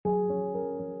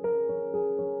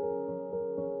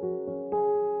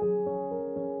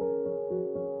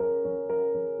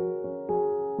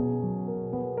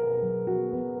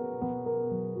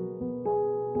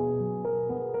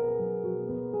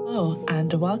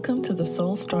and welcome to the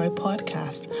Soul Story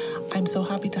Podcast. I'm so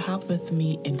happy to have with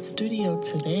me in studio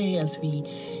today as we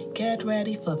get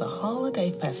ready for the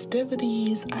holiday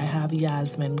festivities. I have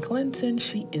Yasmin Glinton.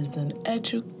 She is an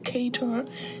educator,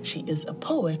 she is a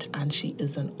poet, and she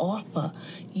is an author.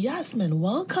 Yasmin,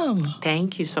 welcome.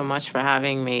 Thank you so much for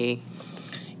having me.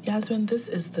 Yasmin, this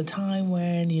is the time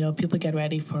when, people get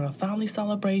ready for family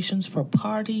celebrations, for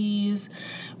parties.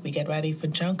 We get ready for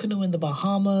Junkanoo in the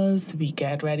Bahamas. We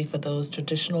get ready for those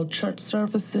traditional church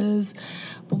services.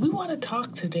 But we want to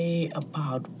talk today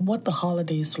about what the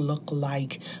holidays look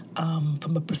like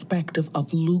from a perspective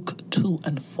of Luke 2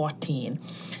 and 14.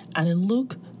 And in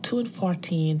Luke 2 and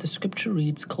 14, the scripture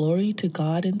reads, "Glory to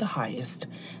God in the highest,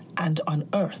 and on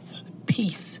earth,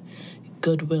 peace,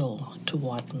 goodwill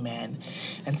toward men."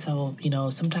 And so,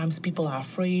 sometimes people are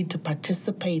afraid to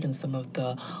participate in some of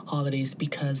the holidays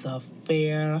because of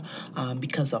fear,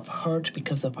 because of hurt,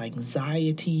 because of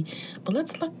anxiety. But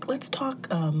let's talk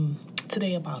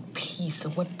today about peace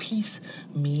and what peace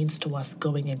means to us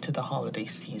going into the holiday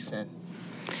season.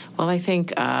 Well, I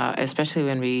think especially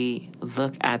when we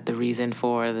look at the reason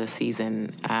for the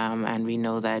season and we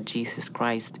know that Jesus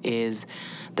Christ is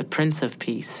the Prince of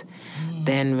Peace,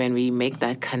 then when we make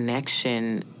that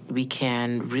connection, we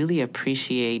can really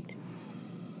appreciate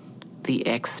the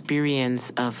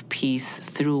experience of peace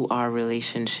through our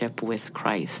relationship with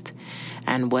Christ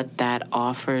and what that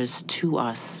offers to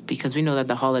us, because we know that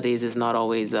the holidays is not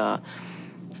always a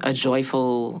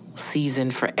joyful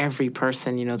season for every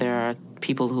person. There are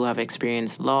people who have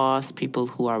experienced loss, people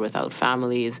who are without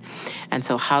families. And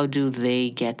so how do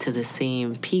they get to the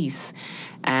same peace?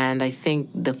 And I think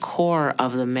the core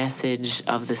of the message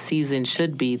of the season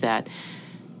should be that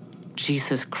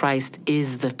Jesus Christ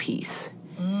is the peace.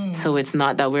 So it's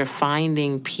not that we're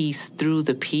finding peace through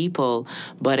the people,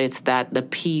 but it's that the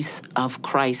peace of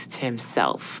Christ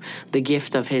himself, the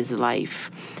gift of his life,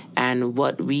 and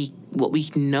what we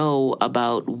know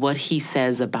about what he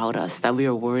says about us, that we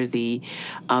are worthy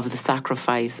of the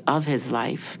sacrifice of his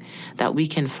life, that we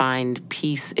can find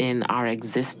peace in our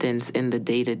existence in the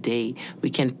day-to-day. We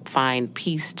can find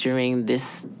peace during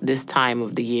this time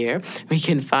of the year. We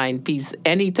can find peace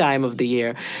any time of the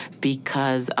year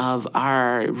because of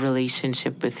our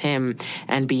relationship with him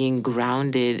and being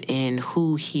grounded in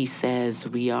who he says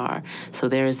we are. So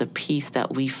there is a peace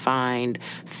that we find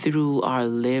through our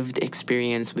lived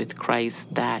experience with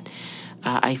Christ that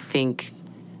I think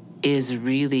is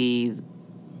really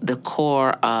the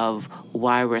core of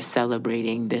why we're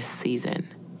celebrating this season.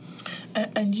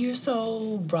 And you're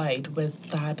so right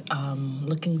with that,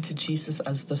 looking to Jesus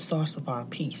as the source of our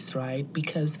peace, right?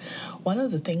 Because one of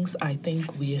the things I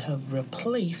think we have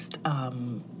replaced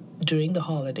during the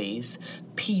holidays,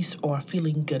 peace or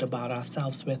feeling good about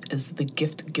ourselves with, is the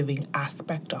gift-giving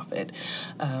aspect of it.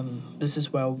 This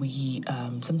is where we,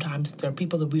 sometimes there are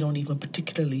people that we don't even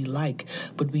particularly like,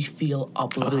 but we feel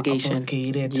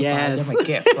obligated to buy them a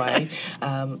gift, right?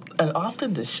 And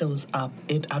often this shows up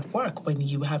at work when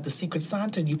you have the Secret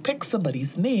Santa and you pick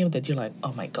somebody's name that you're like,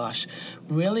 oh my gosh,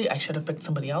 really? I should have picked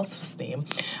somebody else's name.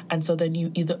 And so then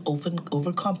you either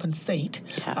overcompensate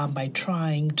by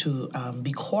trying to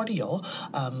be cordial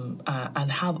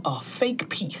and have a fake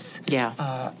peace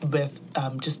with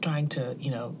just trying to,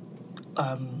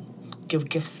 give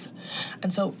gifts.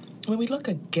 And so when we look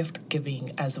at gift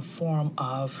giving as a form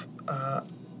of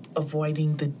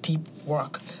avoiding the deep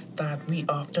work that we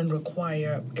often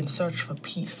require in search for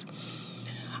peace,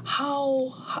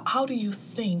 how do you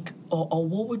think, or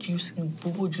what would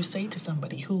you say to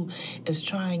somebody who is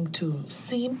trying to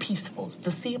seem peaceful,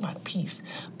 to seem at peace,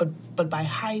 but by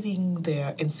hiding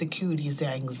their insecurities,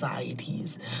 their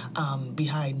anxieties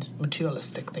behind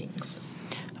materialistic things?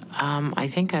 I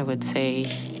think I would say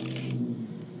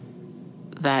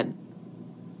that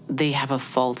they have a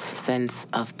false sense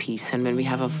of peace. And when we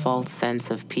have a false sense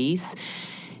of peace,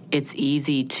 it's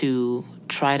easy to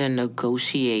try to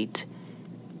negotiate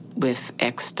with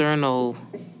external,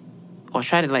 or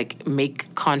try to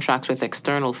make contracts with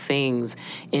external things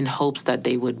in hopes that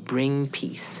they would bring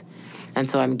peace. And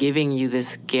so I'm giving you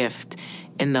this gift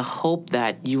in the hope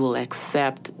that you will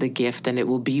accept the gift and it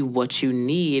will be what you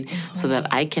need so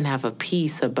that I can have a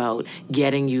peace about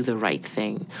getting you the right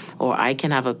thing, or I can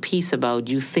have a peace about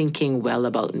you thinking well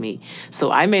about me.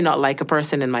 So I may not like a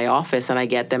person in my office and I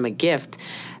get them a gift,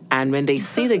 and when they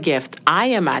see the gift, I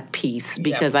am at peace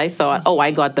because I thought,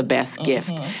 I got the best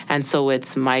gift. And so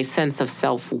it's my sense of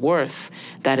self-worth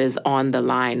that is on the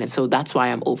line. And so that's why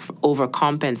I'm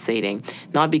overcompensating,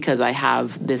 not because I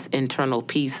have this internal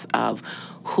peace of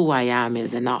who I am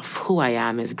is enough. Who I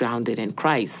am is grounded in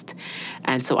Christ.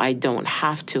 And so I don't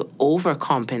have to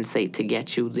overcompensate to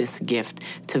get you this gift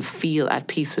to feel at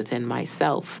peace within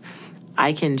myself.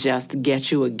 I can just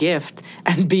get you a gift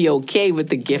and be okay with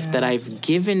the gift that I've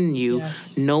given you,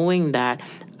 knowing that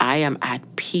I am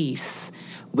at peace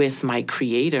with my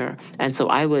Creator. And so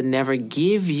I would never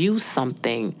give you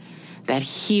something that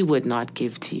He would not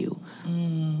give to you.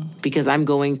 Because I'm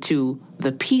going to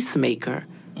the peacemaker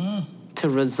to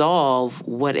resolve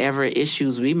whatever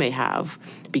issues we may have,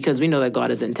 because we know that God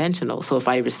is intentional. So if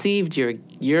I received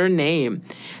your name,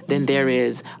 then there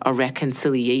is a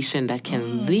reconciliation that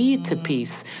can lead to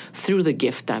peace through the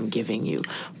gift I'm giving you.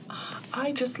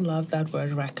 I just love that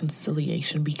word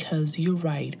reconciliation, because you're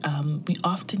right. We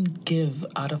often give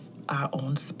out of our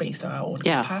own space or our own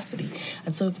capacity.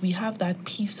 And so if we have that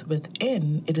peace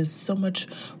within, it is so much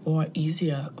more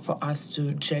easier for us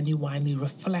to genuinely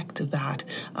reflect that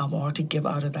or to give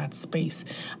out of that space.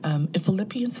 In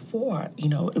Philippians 4,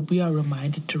 we are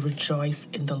reminded to rejoice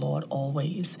in the Lord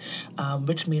always,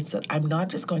 which means that I'm not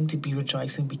just going to be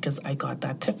rejoicing because I got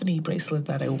that Tiffany bracelet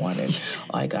that I wanted,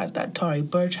 or I got that Tory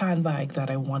Burch handbag that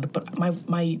I wanted, but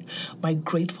my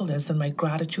gratefulness and my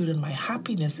gratitude and my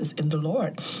happiness is in the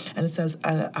Lord. And it says,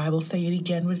 I will say it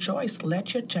again, rejoice.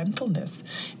 Let your gentleness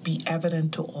be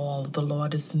evident to all. The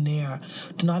Lord is near.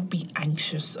 Do not be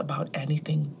anxious about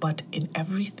anything, but in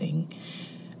everything,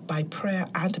 by prayer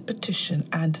and petition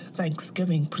and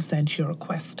thanksgiving, present your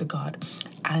requests to God.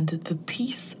 And the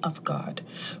peace of God,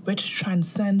 which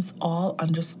transcends all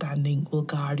understanding, will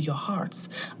guard your hearts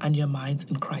and your minds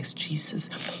in Christ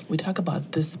Jesus. We talk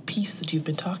about this peace that you've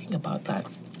been talking about, that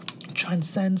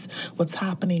transcends what's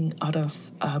happening at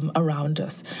us, around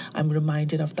us. I'm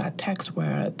reminded of that text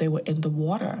where they were in the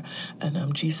water,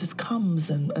 and Jesus comes,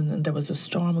 and there was a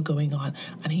storm going on,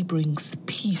 and He brings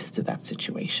peace to that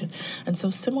situation. And so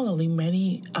similarly,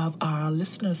 many of our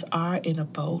listeners are in a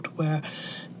boat where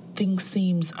things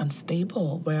seems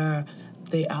unstable, where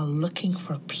they are looking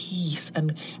for peace,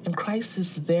 and Christ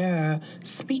is there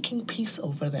speaking peace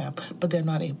over them, but they're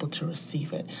not able to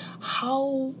receive it.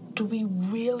 How do we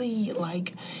really,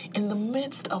 in the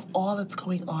midst of all that's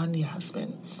going on,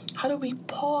 Yasmin, how do we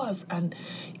pause? And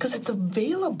because it's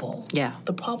available. Yeah.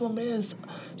 The problem is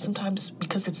sometimes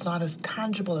because it's not as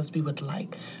tangible as we would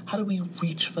like, how do we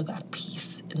reach for that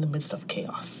peace in the midst of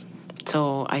chaos?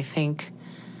 So I think,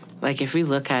 if we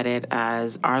look at it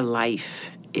as our life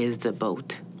is the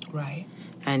boat. Right.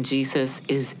 And Jesus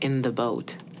is in the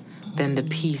boat, then the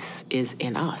peace is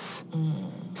in us.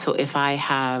 So if I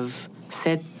have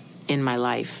said in my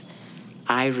life,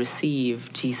 I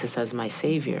receive Jesus as my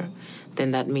Savior,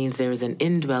 then that means there is an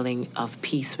indwelling of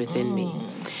peace within me.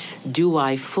 Do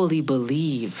I fully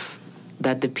believe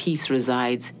that the peace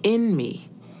resides in me?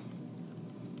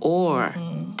 Or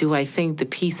do I think the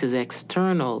peace is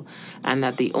external, and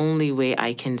that the only way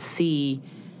I can see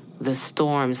the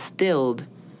storm stilled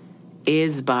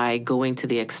is by going to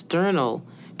the external,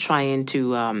 trying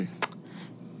to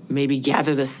maybe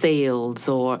gather the sails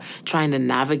or trying to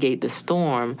navigate the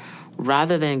storm,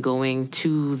 rather than going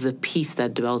to the peace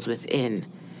that dwells within?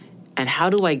 And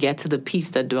how do I get to the peace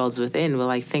that dwells within?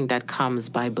 Well, I think that comes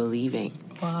by believing.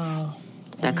 Wow.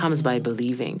 That comes by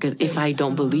believing. Because if I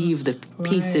don't believe the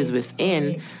peace is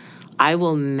within, I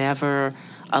will never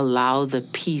allow the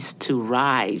peace to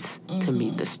rise to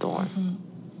meet the storm.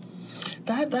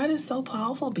 That is so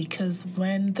powerful, because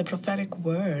when the prophetic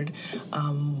word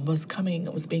was coming,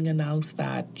 it was being announced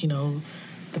that,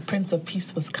 the Prince of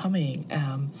Peace was coming,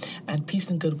 and peace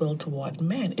and goodwill toward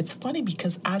men. It's funny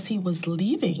because as He was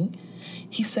leaving,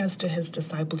 He says to His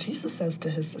disciples, Jesus says to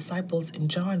His disciples in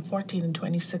John 14 and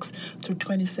 26 through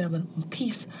 27,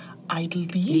 peace I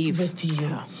leave with you.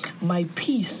 Yeah. My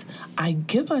peace I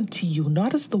give unto you,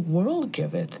 not as the world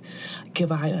giveth,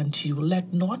 give I unto you.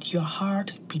 Let not your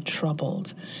heart be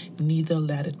troubled, neither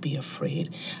let it be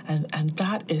afraid. And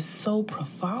that is so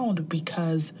profound,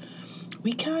 because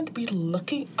we can't be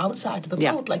looking outside the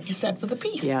boat, like you said, for the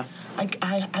peace. Yeah.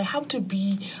 I have to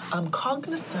be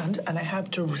cognizant, and I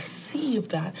have to receive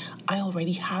that I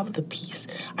already have the peace.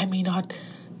 I may not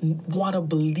want to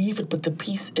believe it, but the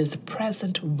peace is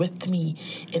present with me.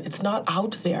 It's not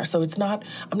out there. So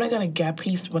I'm not going to get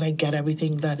peace when I get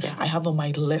everything that I have on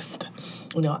my list.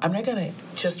 I'm not going to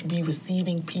just be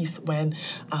receiving peace when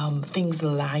things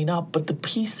line up, but the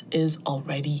peace is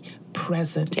already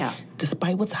present. Yeah.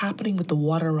 Despite what's happening with the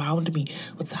water around me,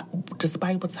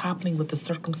 despite what's happening with the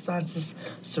circumstances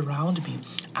surround me,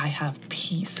 I have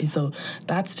peace. And so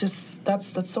that's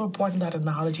so important, that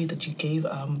analogy that you gave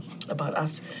about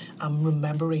us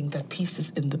remembering that peace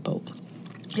is in the boat.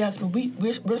 Yes, but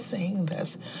we're saying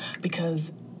this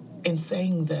because in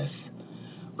saying this,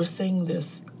 we're saying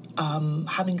this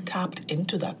having tapped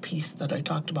into that peace that I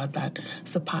talked about that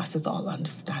surpasseth all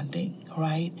understanding,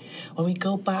 right? When we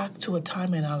go back to a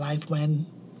time in our life when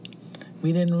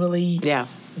we didn't really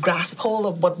grasp hold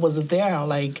of what was there,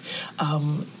 like,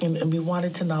 and we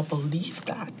wanted to not believe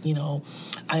that,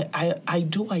 I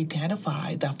do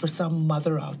identify that for some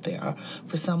mother out there,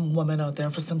 for some woman out there,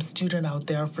 for some student out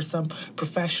there, for some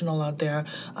professional out there,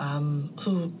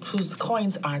 whose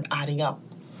coins aren't adding up.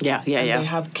 Yeah. They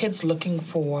have kids looking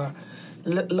for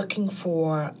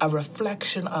a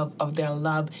reflection of their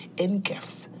love in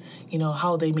gifts.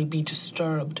 How they may be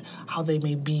disturbed, how they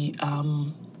may be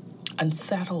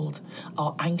unsettled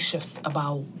or anxious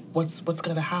about what's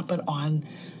going to happen on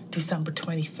December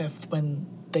 25th when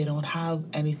they don't have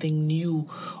anything new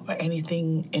or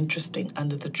anything interesting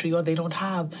under the tree, or they don't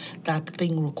have that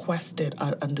thing requested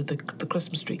under the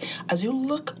Christmas tree. As you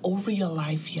look over your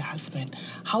life, Yasmin,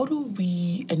 how do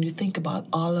we, and you think about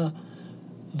all of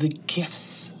the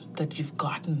gifts that you've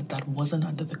gotten that wasn't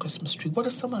under the Christmas tree, what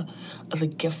are some of the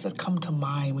gifts that come to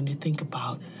mind when you think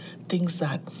about things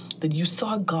that you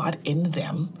saw God in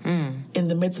them in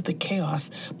the midst of the chaos,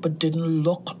 but didn't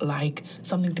look like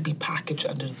something to be packaged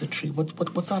under the tree?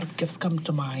 What sort of gifts comes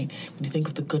to mind when you think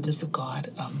of the goodness of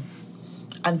God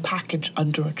unpackaged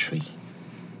under a tree?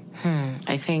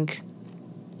 I think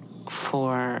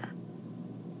for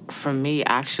me,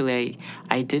 actually,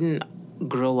 I didn't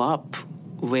grow up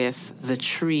with the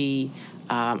tree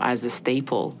as the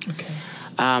staple. Okay.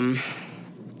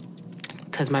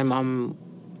 Because my mom,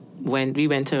 we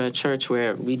went to a church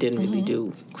where we didn't really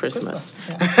do Christmas.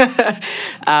 Yeah.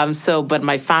 But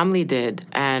my family did.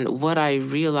 And what I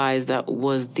realized that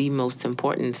was the most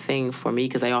important thing for me,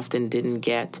 because I often didn't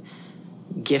get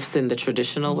gifts in the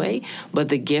traditional way, but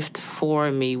the gift for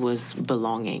me was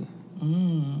belonging.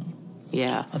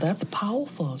 Yeah. Well, that's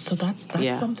powerful. So that's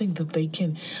something that they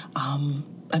can,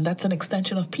 and that's an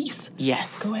extension of peace.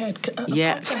 Yes. Go ahead.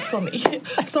 Yeah. For me.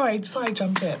 Sorry, I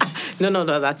jumped in. No,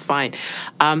 that's fine.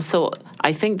 So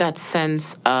I think that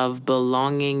sense of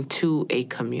belonging to a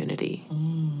community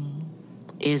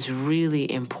is really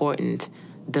important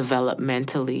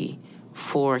developmentally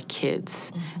for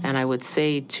kids. And I would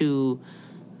say to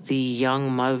the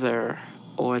young mother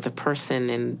or the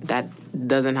person that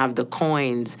doesn't have the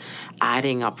coins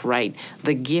adding up right,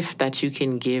 the gift that you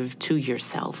can give to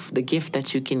yourself, the gift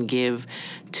that you can give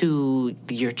to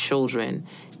your children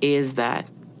is that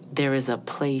there is a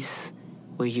place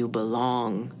where you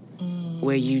belong,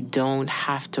 where you don't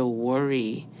have to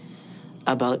worry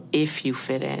about if you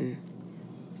fit in.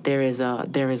 There is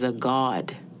a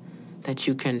God that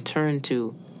you can turn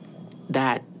to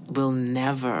that will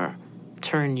never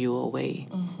turn you away.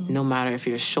 No matter if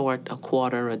you're short a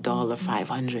quarter, $1,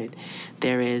 500.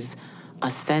 There is a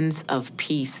sense of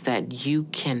peace that you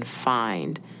can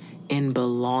find in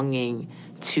belonging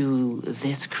to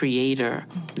this creator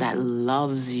that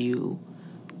loves you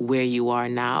where you are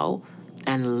now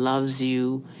and loves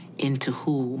you into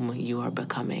whom you are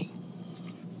becoming.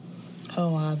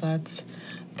 Oh, wow,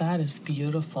 that is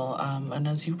beautiful. And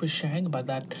as you were sharing about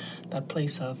that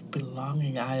place of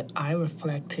belonging, I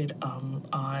reflected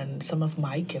on some of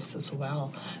my gifts as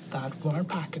well that weren't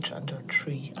packaged under a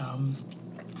tree.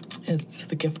 It's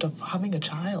the gift of having a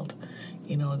child.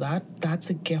 That's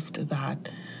a gift that,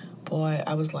 boy,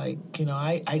 I was like,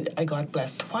 I got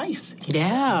blessed twice.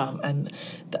 Yeah. And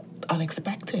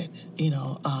unexpected,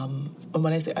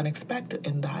 when I say unexpected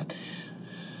in that,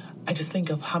 I just think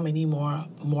of how many more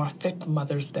fit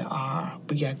mothers there are,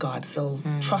 but yet God still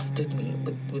trusted me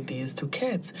with these two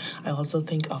kids. I also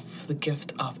think of the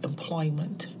gift of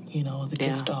employment, the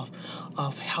gift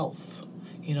of health,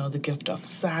 the gift of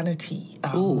sanity.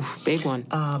 Ooh, big one.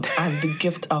 And the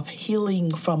gift of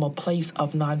healing from a place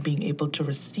of not being able to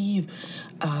receive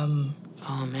oh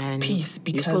man, peace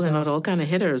because you're pulling out all kind of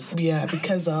hitters. Yeah,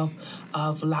 because of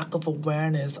lack of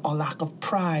awareness or lack of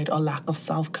pride or lack of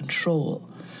self-control.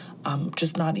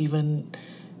 Just not even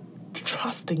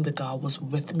trusting that God was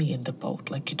with me in the boat,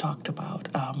 like you talked about.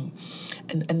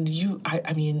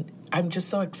 I'm just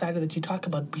so excited that you talk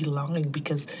about belonging,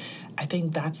 because I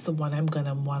think that's the one I'm going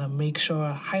to want to make sure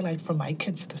I highlight for my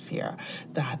kids this year,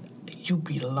 that you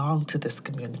belong to this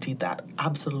community that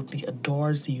absolutely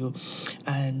adores you,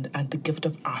 and the gift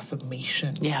of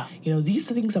affirmation. Yeah. These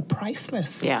things are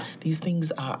priceless. Yeah. These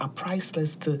things are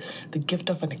priceless. The gift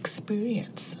of an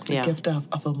experience, the Yeah. gift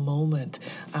of a moment.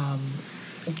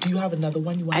 Do you have another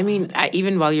one you want to add?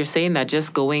 Even while you're saying that,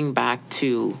 just going back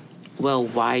to, well,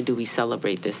 why do we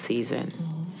celebrate this season?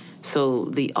 So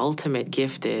the ultimate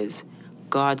gift is,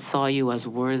 God saw you as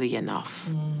worthy enough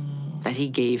that he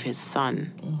gave his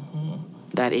son.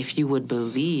 That if you would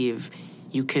believe,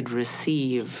 you could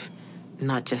receive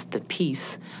not just the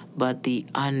peace, but the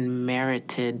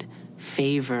unmerited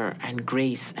favor and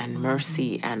grace and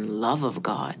mercy and love of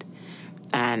God.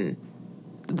 And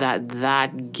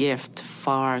that gift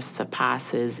far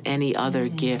surpasses any other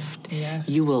gift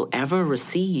you will ever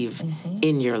receive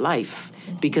in your life,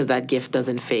 because that gift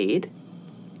doesn't fade.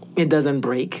 It doesn't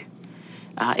break.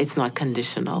 It's not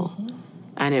conditional.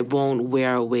 And it won't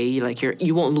wear away. Like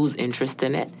you won't lose interest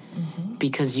in it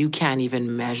because you can't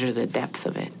even measure the depth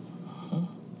of it.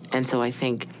 And so I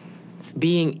think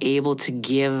being able to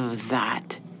give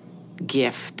that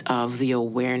gift of the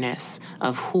awareness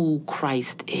of who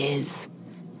Christ is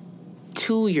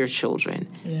to your children,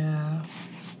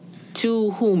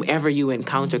 to whomever you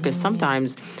encounter, because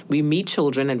sometimes we meet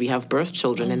children and we have birth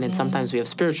children, and then sometimes we have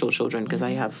spiritual children, because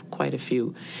I have quite a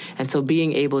few. And so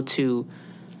being able to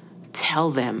tell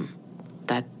them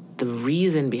that the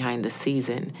reason behind the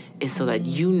season is so that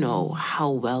you know how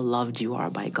well loved you are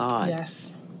by God.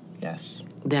 Yes.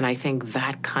 Then I think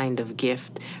that kind of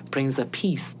gift brings a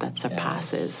peace that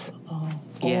surpasses.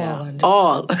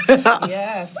 All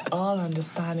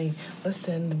understanding.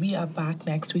 Listen, we are back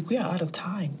next week. We are out of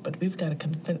time, but we've got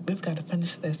to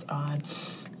finish this on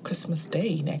Christmas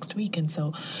Day next week. And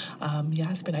so,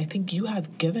 Yasmin, I think you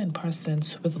have given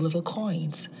persons with little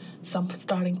coins some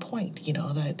starting point,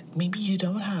 that maybe you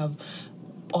don't have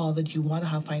all that you want to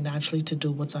have financially to do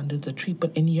what's under the tree,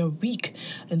 but in the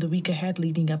week ahead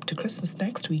leading up to Christmas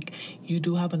next week, you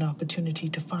do have an opportunity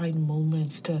to find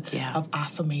moments of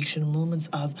affirmation, moments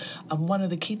of one of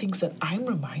the key things that I'm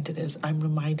reminded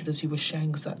as you were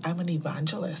sharing is that I'm an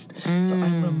evangelist. So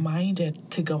I'm reminded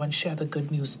to go and share the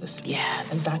good news this week.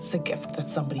 Yes. And that's a gift that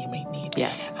somebody may need.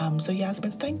 Yes. So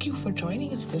Yasmin, thank you for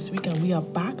joining us this week, and we are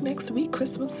back next week,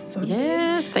 Christmas Sunday.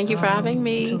 Yes, thank you for having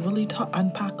me. To really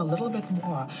unpack a little bit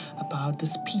more about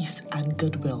this peace and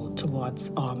goodwill towards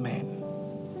all men.